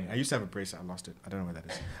and the earring. I used to have a bracelet. I lost it. I don't know where that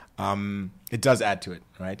is. It does add to it,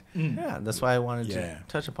 right? Yeah, that's why I wanted to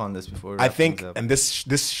touch upon this before. I think, and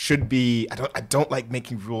this should be. I don't like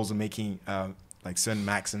making rules and making like certain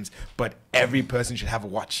maxims, but every person should have a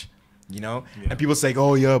watch, And people say,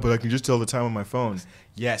 "Oh yeah, but I can just tell the time on my phone."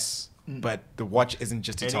 Yes, but the watch isn't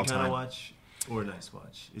just to tell time. Any kind of watch. Or a nice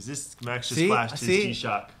watch. Is this Max just flashed his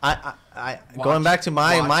G-Shock? I going back to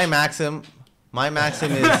my maxim. My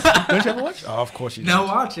maxim is. Don't you have a watch? Oh, of course you do. No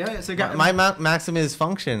watch, yeah. So my maxim is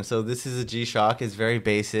function. So this is a G-Shock. It's very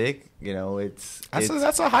basic. That's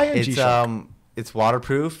a high-end G-Shock. It's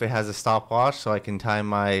waterproof. It has a stopwatch, so I can time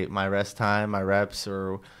my rest time, my reps,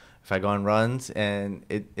 or if I go on runs, and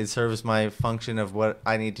it serves my function of what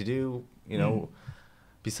I need to do.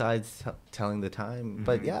 Besides telling the time.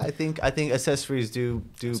 But yeah, I think accessories do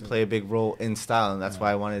play a big role in style, and that's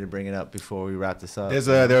why I wanted to bring it up before we wrap this up.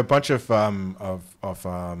 There are a bunch of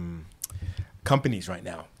companies right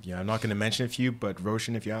now. I'm not going to mention a few, but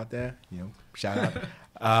Roshan, if you're out there, shout out.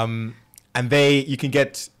 And you can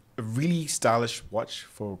get a really stylish watch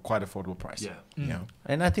for quite affordable price.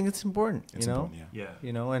 And I think it's important. Important,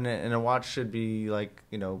 and a watch should be like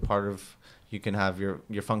part of. You can have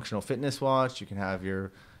your functional fitness watch. You can have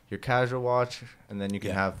your casual watch, and then you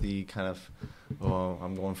can have the kind of,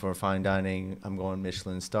 I'm going for a fine dining. I'm going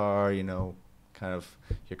Michelin star. Kind of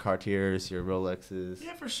your Cartiers, your Rolexes.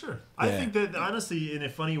 Yeah, for sure. I think that honestly, in a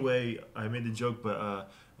funny way, I made the joke, but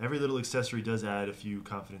every little accessory does add a few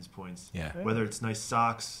confidence points. Yeah. Whether it's nice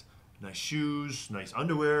socks, nice shoes, nice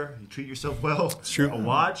underwear, you treat yourself well. It's true. A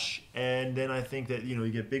watch, and then I think that you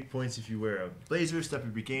get big points if you wear a blazer, step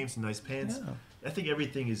up your game, some nice pants. Yeah. I think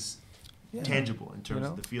everything is tangible in terms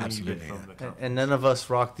of the feeling you get Absolutely, from the compliment. And none of us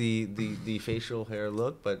rock the facial hair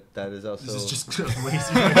look, but that is also. This is just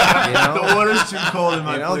lazy. The water's too cold in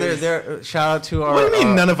my place. There. Shout out to our. What do you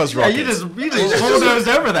mean none of us rock it? you just bulldozed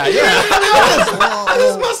over that. Yeah.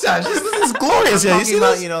 This mustache, this is glorious. Yeah, you see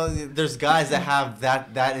Talking this? about, there's guys that have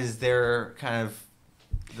that is their kind of.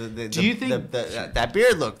 Do you think that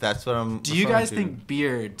beard look? That's what I'm. Do you referring guys to. think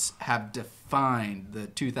beards have defined the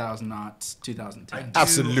 2000s, 2010s?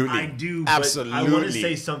 Absolutely. I do. Absolutely. But I want to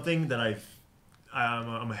say something that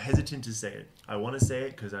I'm hesitant to say it. I want to say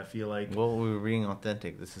it because I feel like Well, we were being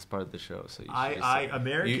authentic. This is part of the show, so you should just say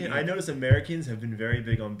it. I notice Americans have been very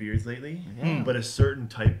big on beards lately, Yeah. but a certain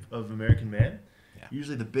type of American man,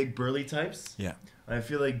 usually the big burly types. Yeah. I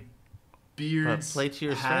feel like beards play to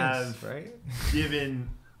your have strengths, right? given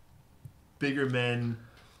bigger men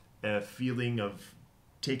a feeling of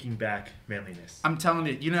taking back manliness. I'm telling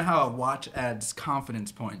you, you know how a watch adds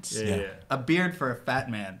confidence points? Yeah. A beard for a fat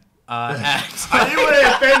man adds. I didn't want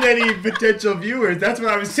to offend any potential viewers. That's what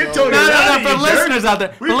I was tiptoeing No, around. for listeners out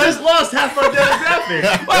there. We just lost half our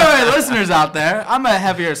demographic. Wait, listeners out there. I'm a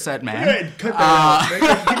heavier set man. Go ahead, cut that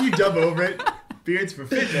out. Can you dub over it? Beards for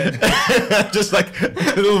fit men. Just like a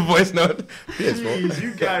little voice note. Jeez,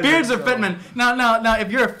 you guys Beards are are fit men. Now,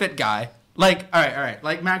 if you're a fit guy, like, all right,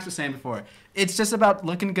 like Max was saying before, it's just about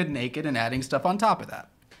looking good naked and adding stuff on top of that,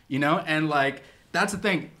 you know? And, like, that's the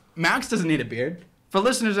thing. Max doesn't need a beard. For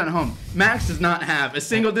listeners at home, Max does not have a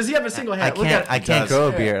single, does he have a single hair? I can't grow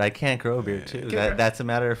a beard. I can't grow a beard, too. That's a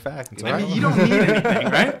matter of fact. I mean, you don't need anything,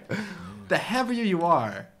 right? The heavier you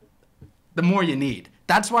are, the more you need.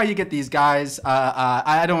 That's why you get these guys.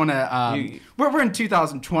 I don't want to. We're in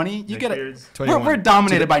 2020. You get it. We're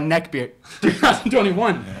dominated by neckbeard.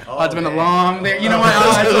 2021. Oh, it's been a long. You know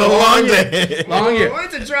what? It's a long day. Long year. Well,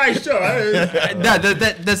 it's a dry show.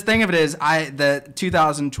 This thing of it is, the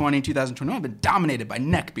 2020, 2021 have been dominated by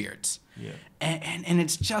neckbeards. Yeah. And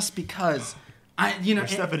it's just because We're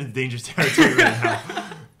stepping into dangerous territory right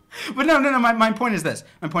now. But no. My point is this.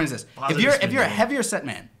 If you're a heavier set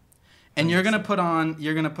man, and you're gonna put on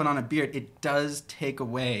a beard, it does take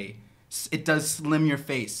away. It does slim your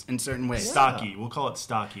face in certain ways. Stocky. We'll call it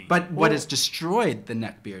stocky. But what has destroyed the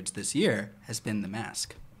neckbeards this year has been the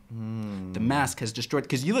mask. The mask has destroyed,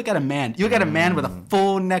 because you look at a man with a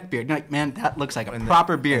full neckbeard, you're like, man, that looks like a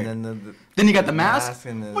proper beard. And then you got the mask.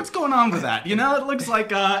 and What's going on with that? You know, it looks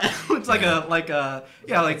like it's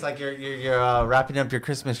like you're wrapping up your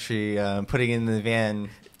Christmas tree, putting it in the van.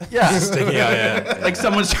 Yeah. Sticking out, yeah. Like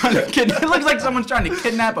someone's trying to it looks like someone's trying to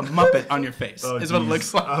kidnap a Muppet on your face. Is what it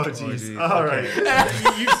looks like. Oh, jeez. All right.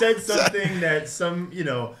 You said something that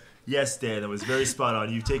yes, Dan, that was very spot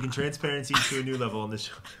on. You've taken transparency to a new level on this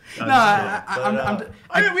show. We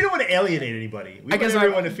don't want to alienate anybody. We want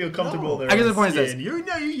everyone to feel comfortable. I guess the point is this.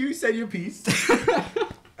 You said your piece.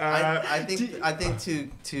 I think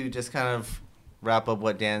to just kind of wrap up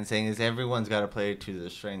what Dan's saying is everyone's got to play to their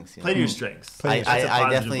strengths. Play to your strengths. I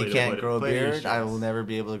definitely can't grow a beard. I will never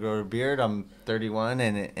be able to grow a beard. I'm 31,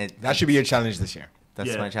 and that should be your challenge this year.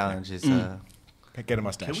 That's my challenge. Is get a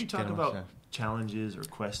mustache. Can we talk about challenges or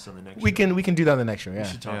quests on the next show? We can do that on the next show. Yeah. We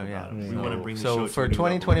should talk about it. We want to bring the so show for to a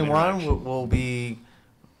new level. 2021, we'll be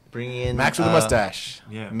bringing in Max with a mustache.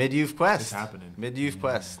 Yeah. MidYouth Quest. It's happening. MidYouth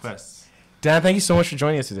Quests. Dan, thank you so much for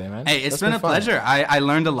joining us today, man. Hey, it's That's been a fun. pleasure. I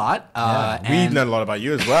learned a lot. We learned a lot about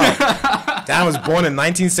you as well. Dan was born in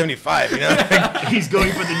 1975. You know, He's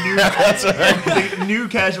going for the new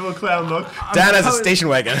casual clown look. Dan has a station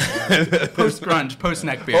wagon. Post grunge, post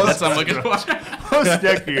neckbeard. That's what I'm looking for. Post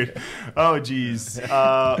neckbeard. Oh, geez.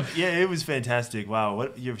 Yeah, it was fantastic. Wow.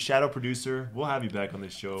 What your shadow producer? We'll have you back on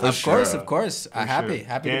this show. Of course. Happy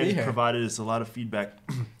to be here. Provided us a lot of feedback.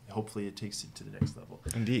 Hopefully it takes it to the next level.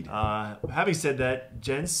 Indeed. Having said that,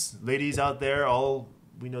 gents, ladies out there,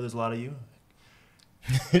 we know there's a lot of you.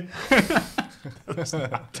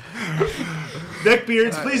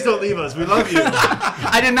 Neckbeards, please don't leave us. We love you.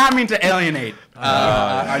 I did not mean to alienate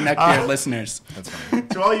our neckbeard listeners. That's fine.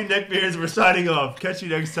 To all you neckbeards, we're signing off. Catch you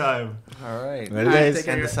next time. All right. There it is.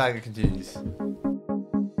 And the saga continues. Turn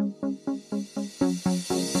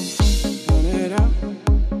it up,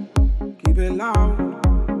 keep it loud.